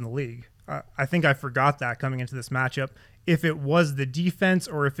defense in the league. I think I forgot that coming into this matchup, if it was the defense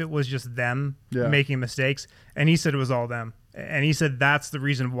or if it was just them making mistakes. And he said it was all them. And he said that's the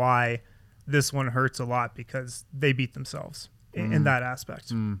reason why this one hurts a lot, because they beat themselves in that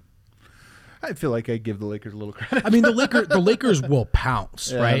aspect. I feel like I give the Lakers a little credit. I mean, the Lakers will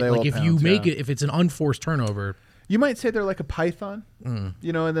pounce, right? Like if you make it, if it's an unforced turnover, you might say they're like a python, and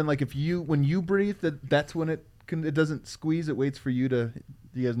then like when you breathe, that's when it doesn't squeeze. It waits for you to.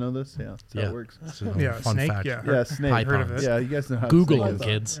 Do you guys know this? Yeah, that's how it works. Fun snake. fact. Yeah, snake. Heard of it. Yeah, you guys know how. Google it,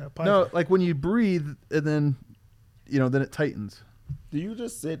 kids. Yeah, no, like when you breathe, and then, then it tightens. Do you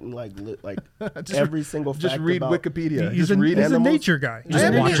just sit and like every single fact just read about Wikipedia? He's a nature guy. I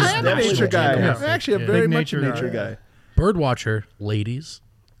am a nature guy. Yeah. I'm actually very much a nature guy. Birdwatcher, ladies.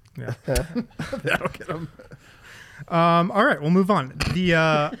 Yeah. That'll get them. All right, we'll move on.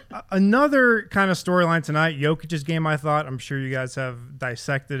 The another kind of storyline tonight, Jokic's game, I thought. I'm sure you guys have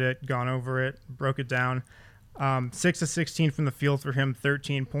dissected it, gone over it, broke it down. 6 of 16 from the field for him,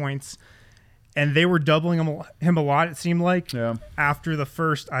 13 points. And they were doubling him a lot, it seemed like, after the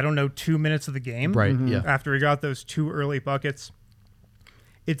first, 2 minutes of the game. Right, yeah. After he got those 2 early buckets.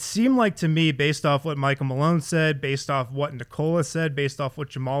 It seemed like to me, based off what Michael Malone said, based off what Nikola said, based off what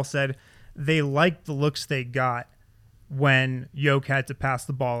Jamal said, they liked the looks they got when Jokic had to pass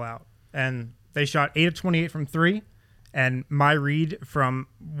the ball out. And they shot 8 of 28 from 3. And my read from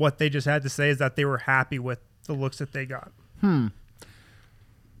what they just had to say is that they were happy with the looks that they got.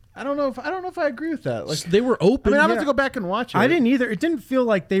 I don't know if I agree with that. Like They were open. I mean, I'm going to go back and watch it. I didn't either. It didn't feel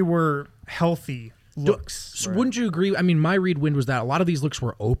like they were healthy looks. So wouldn't you agree? I mean, my read wind was that a lot of these looks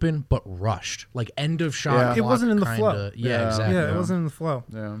were open but rushed, like end of shot. Yeah. It wasn't in the flow. Yeah, exactly. Yeah, it wasn't in the flow.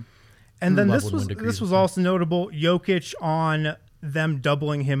 Yeah. And then Love this when Wind agrees was with also notable. Jokic on them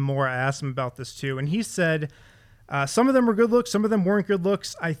doubling him more. I asked him about this too, and he said some of them were good looks, some of them weren't good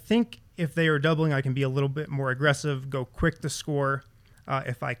looks. I think if they are doubling, I can be a little bit more aggressive, go quick to score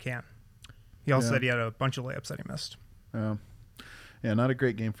if I can. He also said he had a bunch of layups that he missed. Yeah, not a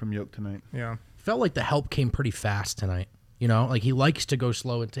great game from Jokic tonight. Yeah. Felt like the help came pretty fast tonight. You know, like he likes to go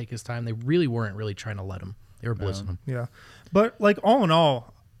slow and take his time. They really weren't trying to let him. They were blitzing him. Yeah. But like all in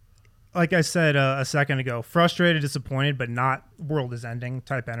all, like I said a second ago, frustrated, disappointed, but not world is ending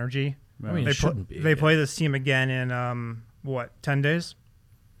type energy. I mean, it shouldn't be. They play this team again in 10 days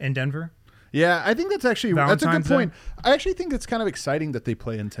in Denver. Yeah, I think that's a good Valentine's point. I actually think it's kind of exciting that they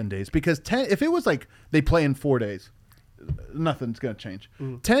play in 10 days because if it was like they play in 4 days, nothing's going to change.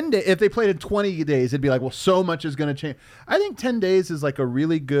 10 days, if they played in 20 days, it'd be like, well, so much is going to change. I think 10 days is like a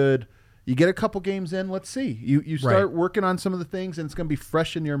really good. You get a couple games in, let's see. You start working on some of the things, and it's going to be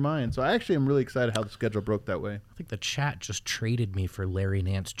fresh in your mind. So I actually am really excited how the schedule broke that way. I think the chat just traded me for Larry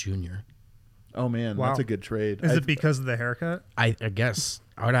Nance Jr. Oh man, Wow. that's a good trade. Is it because of the haircut? I guess.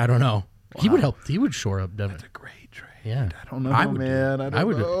 I don't know. Wow. He would help. He would shore up Denver. That's a great trade. Yeah, I don't know, would man. I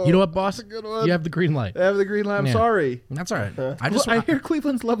would do it. You know what, boss? That's a good one. You have the green light. I have the green light. I'm sorry. That's all right. I hear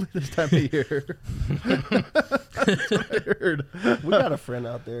Cleveland's lovely this time of year. That's what I heard. We got a friend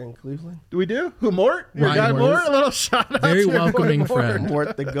out there in Cleveland. Do we do? Who, Mort? Your Ryan guy Mort. Mort? A little shout out. Very to welcoming Mort. friend.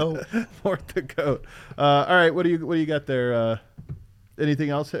 Mort the GOAT. Mort the GOAT. All right, what do you got there? Anything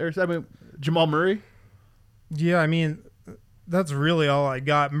else, Harris? I mean, Jamal Murray? Yeah, I mean, that's really all I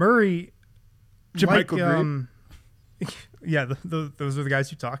got. Murray, Michael Green? Yeah, those are the guys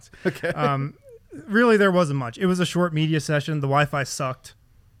who talked. Okay. Really, there wasn't much. It was a short media session. The Wi-Fi sucked.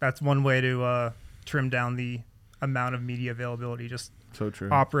 That's one way to trim down the amount of media availability. Just so true.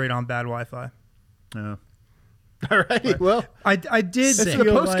 Operate on bad Wi-Fi. Yeah. All right. Well, I did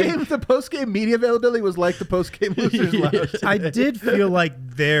the post game media availability was like the post game losers lounge. I did feel like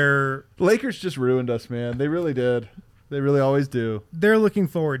their Lakers just ruined us, man. They really did. They really always do. They're looking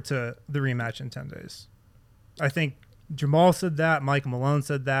forward to the rematch in 10 days. I think Jamal said that. Mike Malone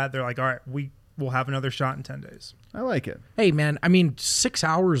said that. They're like, all right, we will have another shot in 10 days. I like it. Hey, man, I mean, 6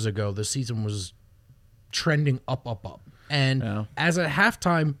 hours ago, the season was trending up. And as a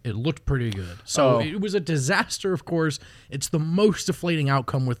halftime, it looked pretty good. So it was a disaster, of course. It's the most deflating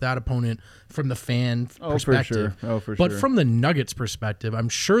outcome with that opponent from the fan perspective. For sure. But from the Nuggets perspective, I'm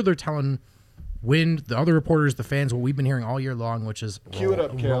sure they're telling Wind, the other reporters, the fans, what we've been hearing all year long, which is Cue it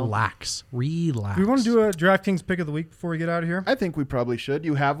up, Cal. Relax. Do we want to do a DraftKings pick of the week before we get out of here? I think we probably should.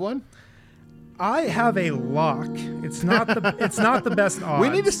 You have one? I have a lock. It's not the best odds. We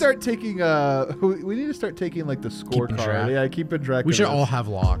need to start taking like the scorecard. Yeah, keeping track. We should all have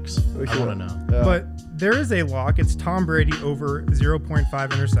locks. I want to know. Yeah. But there is a lock. It's Tom Brady over 0.5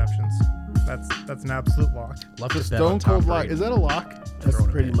 interceptions. That's an absolute lock. Love to Stone Cold lock. Is that a lock? That's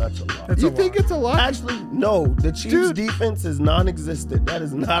pretty much a lock. You think it's a lock? Actually, no. The Chiefs' defense is non-existent. That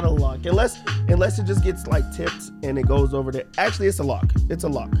is not a lock. Unless it just gets like tipped and it goes over there. Actually, it's a lock. It's a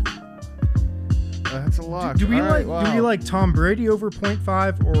lock. That's a lock. Do we like Tom Brady over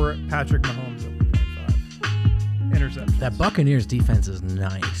 0.5 or Patrick Mahomes over 0.5 interceptions? That Buccaneers defense is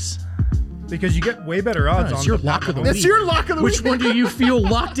nice. because you get way better odds on it's your lock of the week. That's your lock of the week. Which one do you feel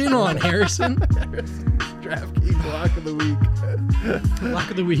locked in on, Harrison? DraftKings lock of the week.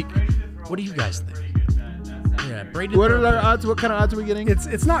 Lock of the week. What do you guys think? Yeah, Brady. What are our odds? What kind of odds are we getting?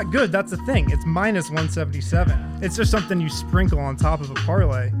 It's not good. That's the thing. It's minus 177. It's just something you sprinkle on top of a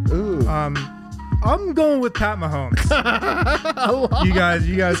parlay. Ooh. I'm going with Pat Mahomes.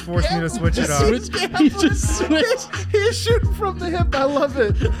 you guys forced me to switch it up. He just switched. He's shooting from the hip. I love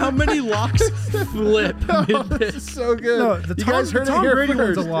it. How many locks flip This is so good. No, the you Tom, guys heard the Tom it here Brady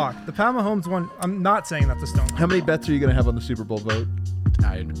first. one's a lock. The Pat Mahomes one, I'm not saying that's a stone. How many bets are you going to have on the Super Bowl vote?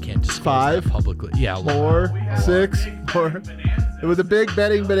 I can't disclose 5 that publicly. Yeah, 4, 6, 4. It was a big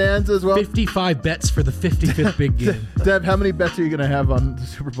betting bonanza as well. 55 bets for the 55th big game. Deb, how many bets are you going to have on the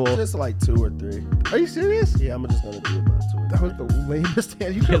Super Bowl? Just like 2 or 3. Are you serious? Yeah, I'm just gonna do about 2 or 3. That was the lamest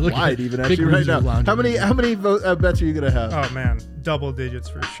hand. You could have look at lied it. even Big actually right loser now. lounge. How many bets are you going to have? Oh man, double digits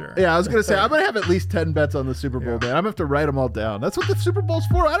for sure. Yeah, I was going to say, I'm going to have at least 10 bets on the Super Bowl, man. I'm going to have to write them all down. That's what the Super Bowl's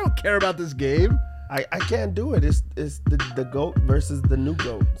for. I don't care about this game. I can't do it. It's the GOAT versus the new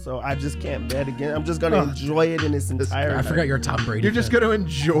GOAT. So I just can't bet again. I'm just gonna enjoy it in its entirety. I forgot you're a Tom Brady. You're just going to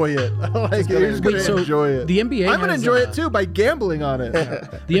enjoy it. Like, you're just going to enjoy it. The NBA I'm going to has, enjoy it too by gambling on it.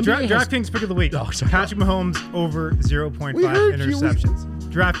 The NBA has, DraftKings pick of the week. Oh, sorry. Patrick Mahomes over 0.5 We heard you. interceptions.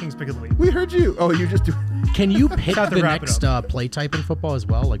 DraftKings pick of the week. We heard you. Oh, you just do. Can you pick Have to the wrap it next play type in football as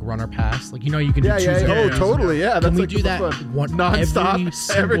well, like run or pass? Like, you know, you can do Yeah, choose yeah. it. Oh, yeah. totally. Yeah, that's Can we like do that fun. one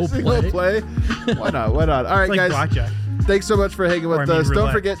Nonstop, every single play? Why not? Why not? All right, It's like guys. blackjack. Thanks so much for hanging with Or, I mean, us. Don't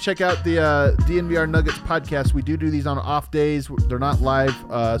roulette. forget, check out the DNVR Nuggets podcast. We do these on off days. They're not live,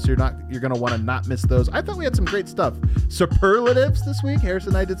 so you're gonna want to not miss those. I thought we had some great stuff. Superlatives this week. Harrison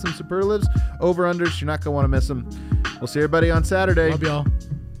and I did some superlatives, over unders. You're not gonna want to miss them. We'll see everybody on Saturday. Love y'all.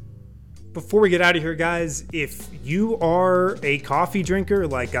 Before we get out of here, guys, if you are a coffee drinker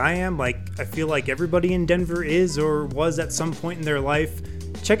like I am, like I feel like everybody in Denver is or was at some point in their life,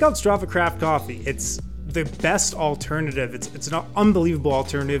 check out Strava Craft Coffee. It's the best alternative. It's an unbelievable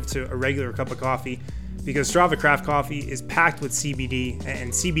alternative to a regular cup of coffee because Strava Craft Coffee is packed with CBD,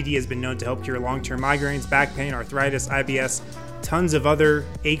 and CBD has been known to help cure long-term migraines, back pain, arthritis, IBS, tons of other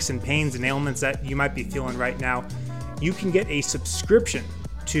aches and pains and ailments that you might be feeling right now. You can get a subscription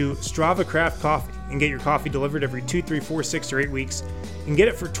to Strava Craft Coffee and get your coffee delivered every 2, 3, 4, 6, or 8 weeks and get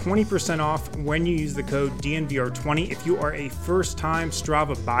it for 20% off when you use the code DNVR20. If you are a first-time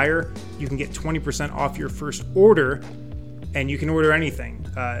Strava buyer, you can get 20% off your first order, and you can order anything.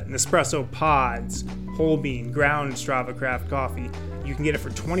 Nespresso pods, whole bean, ground Strava Craft coffee. You can get it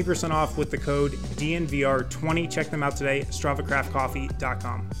for 20% off with the code DNVR20. Check them out today,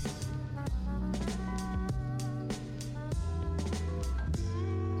 StravaCraftCoffee.com.